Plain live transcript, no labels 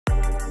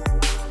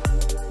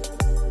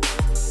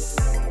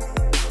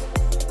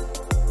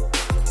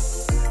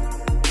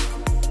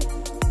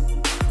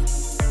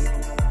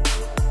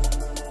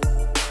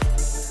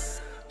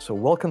So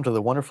welcome to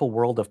the wonderful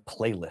world of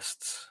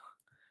playlists.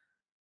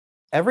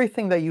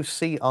 Everything that you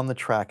see on the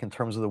track in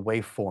terms of the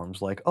waveforms,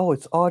 like, oh,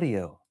 it's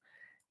audio.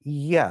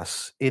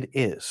 Yes, it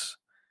is.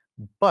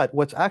 But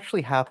what's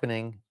actually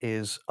happening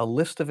is a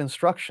list of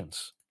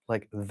instructions,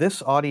 like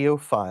this audio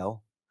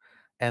file,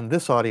 and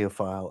this audio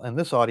file, and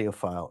this audio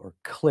file, or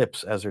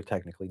clips as they're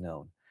technically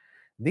known.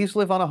 These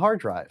live on a hard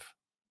drive.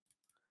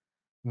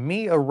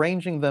 Me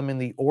arranging them in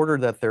the order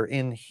that they're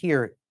in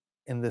here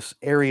in this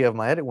area of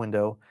my edit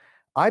window,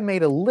 I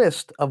made a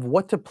list of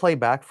what to play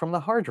back from the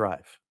hard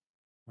drive.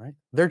 Right?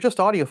 They're just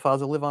audio files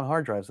that live on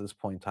hard drives at this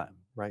point in time,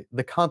 right?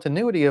 The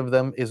continuity of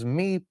them is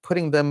me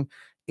putting them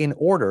in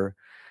order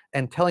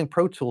and telling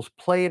Pro Tools,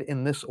 play it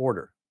in this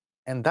order.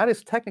 And that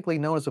is technically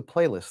known as a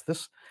playlist.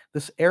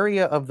 This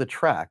area of the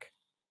track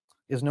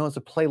is known as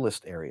a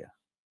playlist area.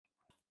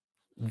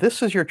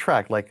 This is your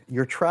track. Like,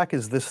 your track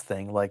is this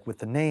thing, like with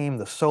the name,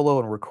 the solo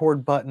and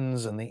record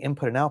buttons, and the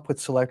input and output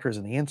selectors,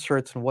 and the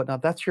inserts and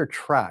whatnot. That's your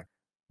track.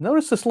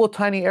 Notice this little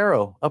tiny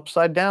arrow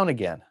upside down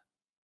again.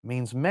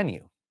 Means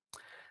menu.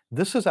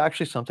 This is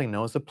actually something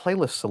known as the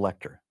playlist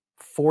selector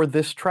for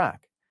this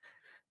track.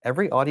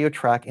 Every audio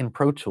track in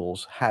Pro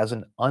Tools has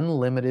an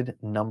unlimited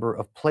number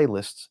of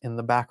playlists in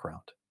the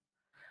background.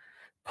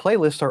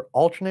 Playlists are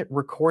alternate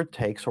record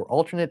takes or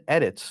alternate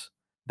edits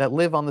that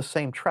live on the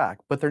same track,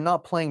 but they're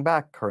not playing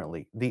back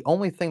currently. The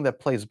only thing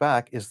that plays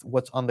back is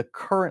what's on the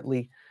current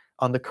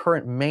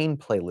main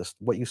playlist,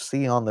 what you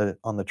see on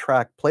the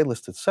track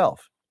playlist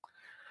itself.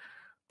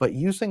 But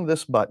using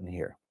this button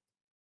here,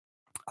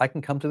 I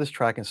can come to this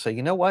track and say,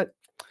 you know what?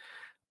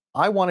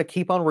 I want to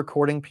keep on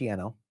recording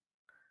piano,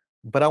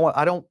 but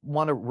I don't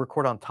want to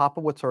record on top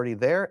of what's already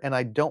there, and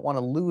I don't want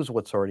to lose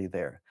what's already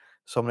there.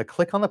 So I'm going to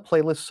click on the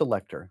playlist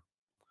selector,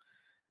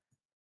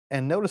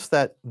 and notice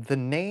that the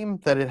name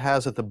that it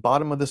has at the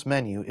bottom of this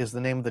menu is the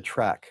name of the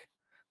track.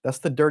 That's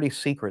the dirty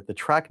secret. The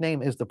track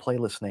name is the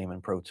playlist name in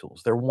Pro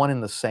Tools. They're one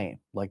and the same.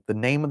 Like, the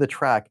name of the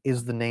track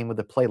is the name of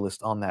the playlist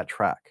on that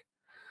track.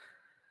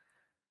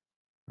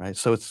 Right?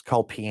 So it's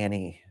called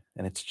Piano,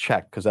 and it's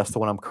checked because that's the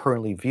one I'm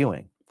currently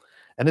viewing.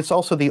 And it's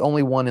also the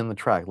only one in the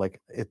track. Like,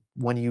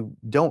 when you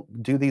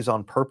don't do these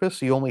on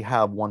purpose, you only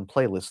have one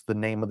playlist. The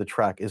name of the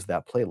track is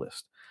that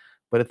playlist.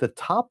 But at the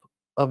top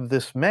of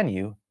this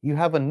menu, you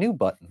have a new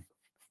button.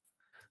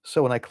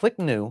 So when I click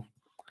new,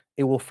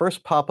 it will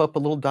first pop up a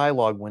little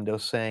dialog window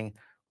saying,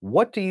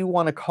 what do you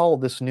want to call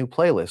this new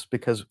playlist?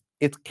 Because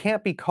it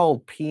can't be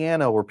called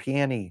piano or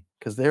piano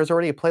because there's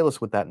already a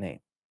playlist with that name.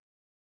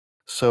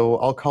 So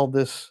I'll call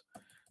this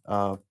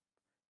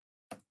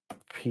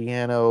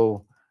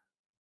piano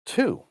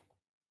 2.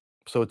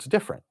 So it's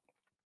different.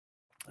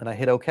 And I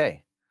hit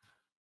OK.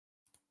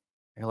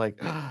 You're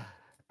like,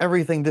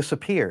 everything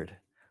disappeared.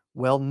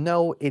 Well,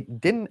 no,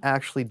 it didn't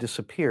actually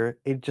disappear.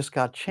 It just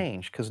got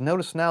changed. Because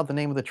notice now the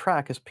name of the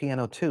track is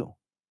Piano 2,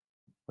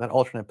 that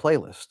alternate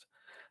playlist.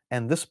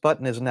 And this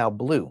button is now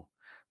blue.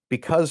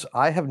 Because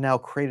I have now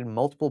created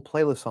multiple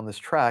playlists on this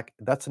track,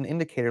 that's an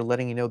indicator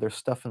letting you know there's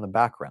stuff in the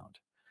background.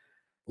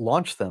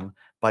 Launch them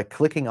by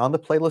clicking on the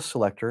playlist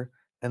selector,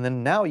 and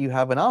then now you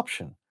have an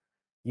option.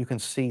 You can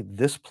see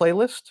this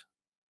playlist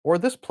or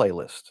this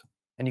playlist,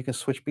 and you can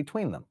switch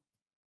between them.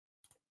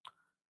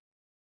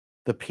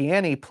 The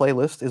piano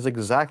playlist is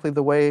exactly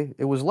the way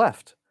it was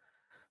left,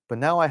 but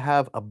now I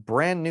have a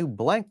brand new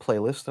blank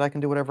playlist that I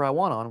can do whatever I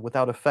want on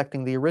without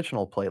affecting the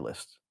original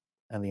playlist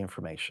and the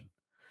information.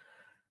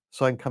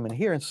 So I can come in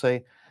here and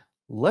say,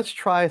 let's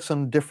try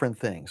some different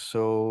things.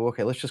 So,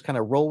 okay, let's just kind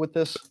of roll with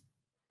this.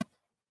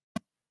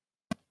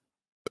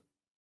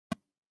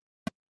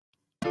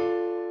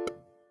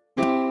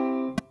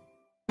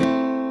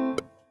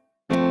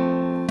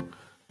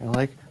 And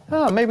like,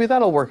 oh, maybe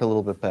that'll work a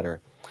little bit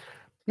better.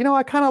 You know,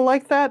 I kind of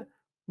like that.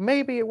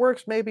 Maybe it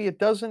works, maybe it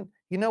doesn't.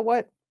 You know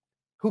what?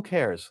 Who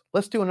cares?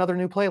 Let's do another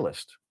new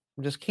playlist.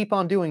 We'll just keep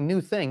on doing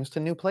new things to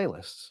new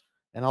playlists.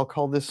 And I'll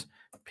call this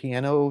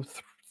Piano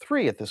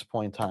 3 at this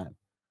point in time.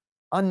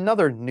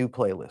 Another new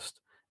playlist.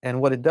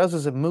 And what it does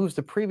is it moves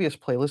the previous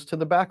playlist to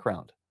the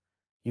background.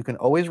 You can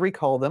always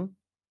recall them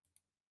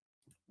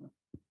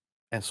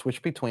and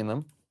switch between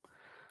them.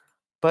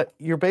 But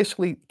you're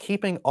basically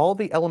keeping all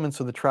the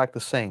elements of the track the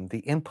same,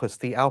 the inputs,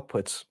 the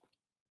outputs,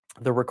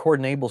 the record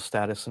enable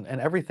status, and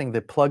everything, the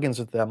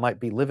plugins that might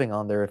be living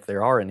on there if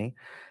there are any.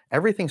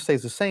 Everything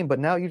stays the same, but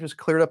now you just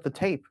cleared up the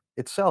tape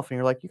itself, and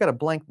you're like, you got a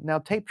blank now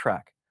tape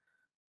track.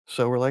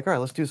 So we're like, all right,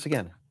 let's do this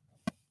again.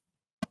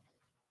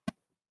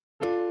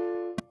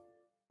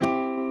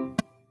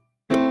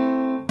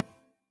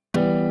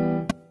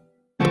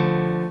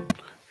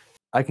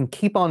 I can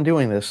keep on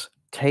doing this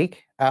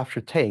take after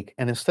take,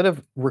 and instead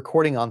of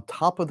recording on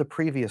top of the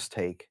previous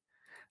take,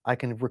 I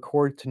can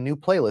record to new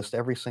playlist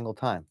every single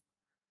time.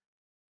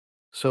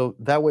 So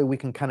that way we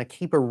can kind of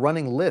keep a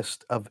running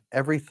list of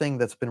everything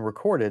that's been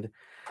recorded.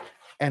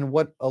 And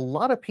what a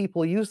lot of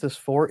people use this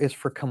for is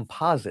for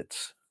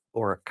composites,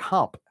 or a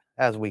comp,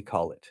 as we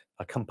call it.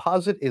 A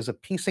composite is a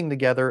piecing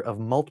together of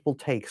multiple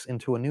takes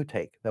into a new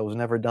take that was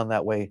never done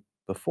that way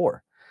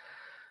before.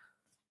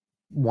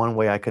 One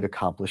way I could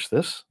accomplish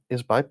this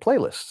is by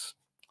playlists.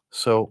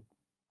 So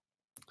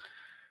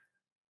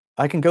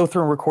I can go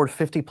through and record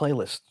 50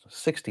 playlists,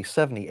 60,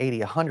 70, 80,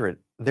 100.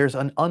 There's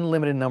an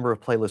unlimited number of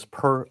playlists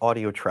per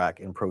audio track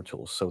in Pro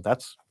Tools, so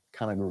that's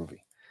kind of groovy.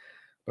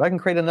 But I can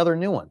create another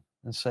new one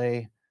and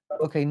say,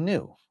 okay,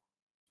 new.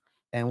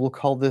 And we'll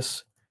call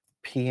this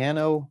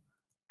Piano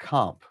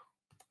Comp.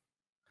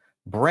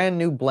 Brand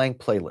new blank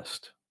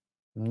playlist.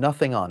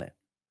 Nothing on it.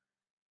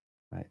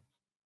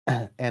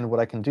 Right? And what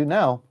I can do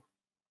now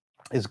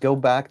is go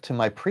back to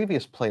my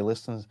previous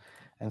playlist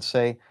and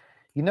say,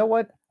 you know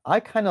what? I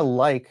kind of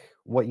like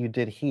what you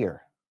did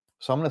here.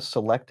 So I'm going to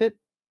select it,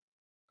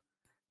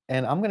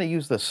 and I'm going to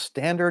use the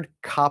standard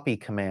copy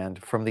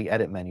command from the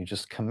edit menu,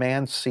 just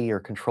Command C or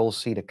Control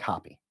C to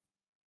copy.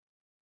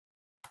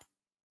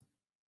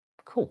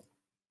 Cool.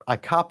 I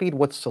copied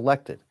what's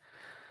selected.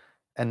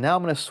 And now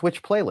I'm going to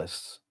switch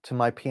playlists to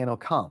my piano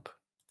comp.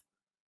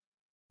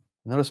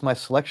 Notice my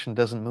selection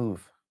doesn't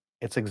move.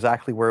 It's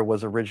exactly where it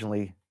was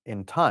originally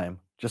in time,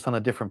 just on a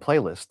different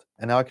playlist.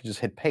 And now I can just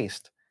hit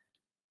paste.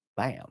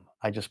 Bam.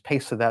 I just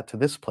pasted that to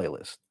this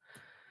playlist.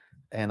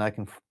 And I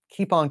can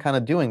keep on kind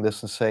of doing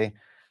this and say,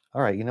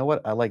 all right, you know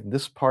what? I like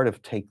this part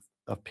of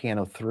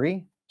piano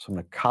 3. So I'm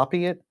going to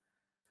copy it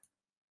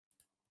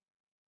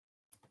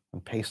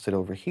and paste it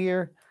over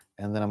here.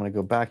 And then I'm going to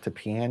go back to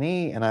piano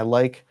E, and I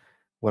like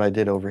what I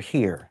did over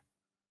here.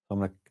 So I'm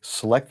going to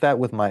select that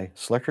with my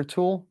selector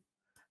tool,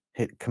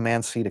 hit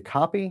Command C to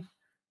copy,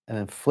 and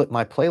then flip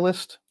my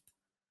playlist,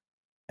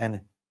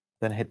 and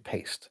then hit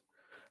paste.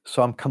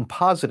 So I'm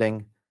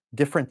compositing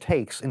different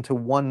takes into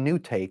one new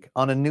take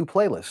on a new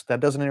playlist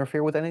that doesn't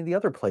interfere with any of the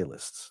other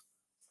playlists.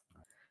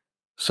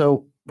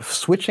 So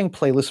switching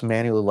playlists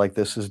manually like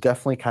this is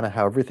definitely kind of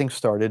how everything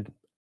started.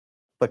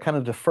 But kind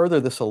of to further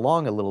this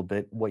along a little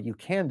bit, what you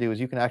can do is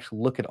you can actually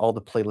look at all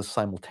the playlists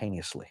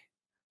simultaneously.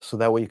 So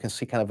that way you can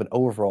see kind of an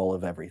overall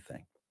of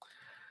everything.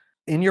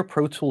 In your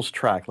Pro Tools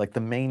track, like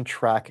the main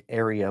track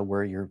area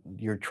where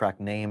your track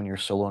name and your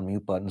solo and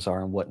mute buttons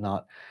are and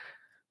whatnot,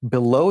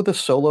 below the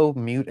solo,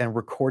 mute, and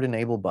record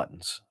enable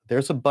buttons,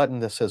 there's a button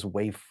that says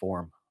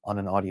waveform on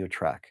an audio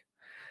track.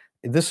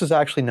 This is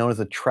actually known as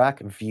the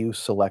track view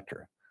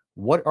selector.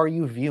 What are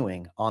you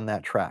viewing on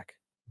that track?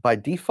 By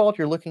default,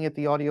 you're looking at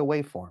the audio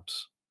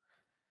waveforms.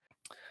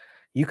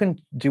 You can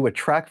do a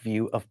track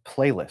view of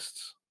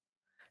playlists.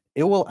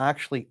 It will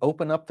actually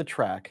open up the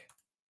track.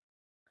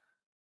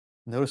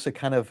 Notice it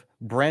kind of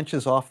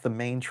branches off the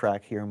main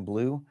track here in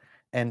blue,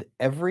 and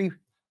every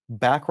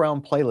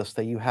background playlist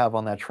that you have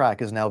on that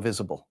track is now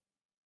visible.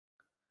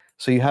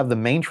 So you have the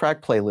main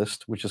track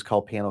playlist, which is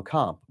called Piano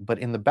Comp, but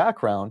in the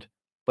background,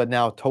 but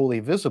now totally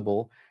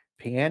visible,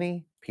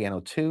 Piano, Piano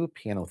 2,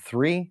 Piano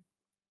 3.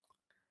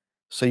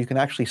 So you can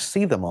actually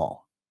see them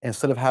all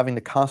instead of having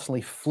to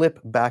constantly flip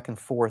back and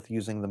forth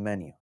using the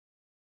menu.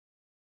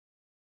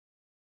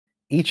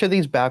 Each of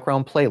these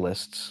background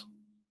playlists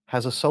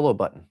has a solo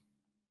button.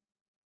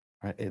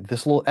 Right?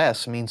 This little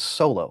S means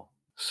solo.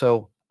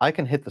 So I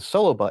can hit the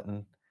solo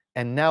button,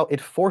 and now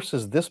it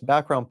forces this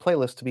background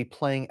playlist to be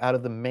playing out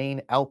of the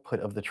main output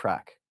of the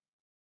track.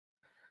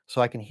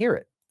 So I can hear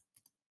it.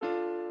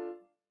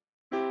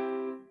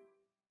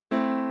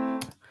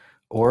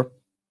 Or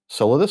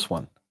solo this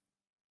one.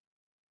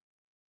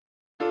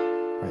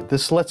 Right?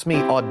 This lets me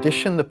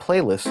audition the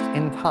playlist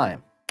in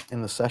time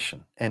in the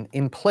session and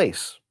in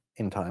place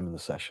in time in the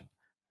session.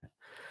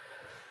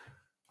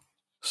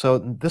 So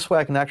this way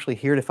I can actually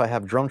hear it if I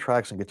have drum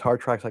tracks and guitar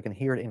tracks. I can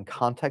hear it in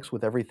context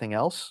with everything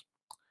else.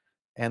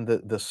 And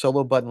the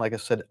solo button, like I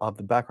said, of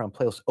the background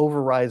playlist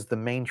overrides the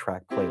main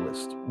track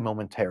playlist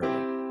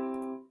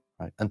momentarily,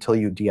 right, until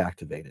you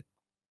deactivate it.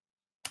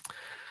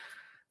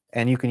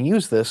 And you can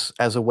use this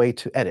as a way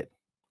to edit.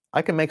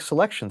 I can make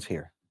selections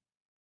here,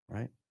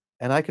 right?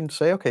 And I can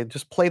say, okay,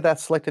 just play that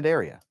selected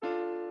area.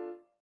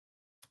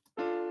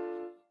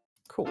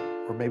 Cool.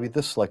 Or maybe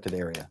this selected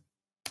area.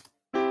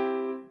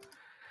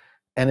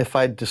 And if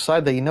I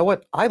decide that, you know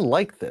what, I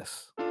like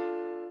this.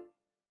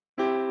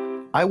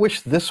 I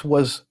wish this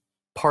was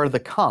part of the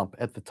comp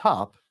at the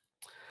top.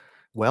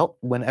 Well,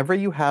 whenever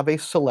you have a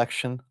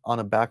selection on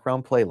a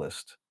background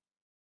playlist,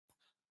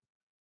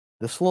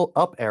 this little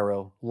up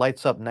arrow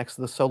lights up next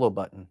to the solo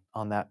button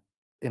on that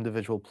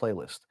individual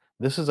playlist.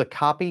 This is a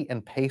copy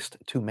and paste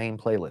to main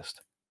playlist.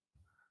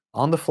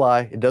 On the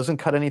fly, it doesn't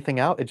cut anything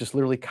out. It just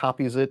literally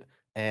copies it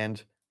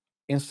and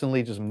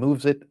instantly just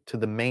moves it to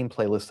the main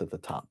playlist at the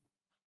top.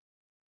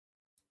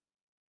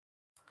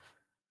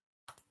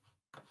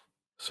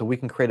 So we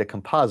can create a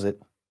composite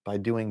by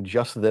doing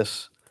just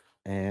this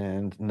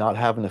and not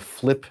having to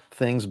flip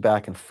things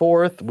back and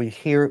forth. We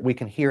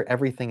can hear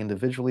everything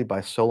individually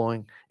by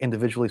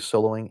individually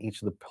soloing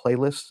each of the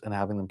playlists and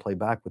having them play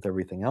back with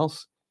everything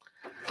else.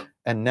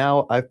 And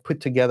now I've put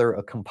together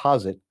a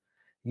composite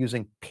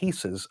using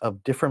pieces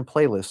of different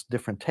playlists,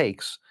 different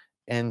takes,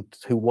 and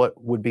to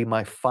what would be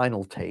my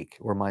final take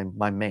or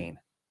my main.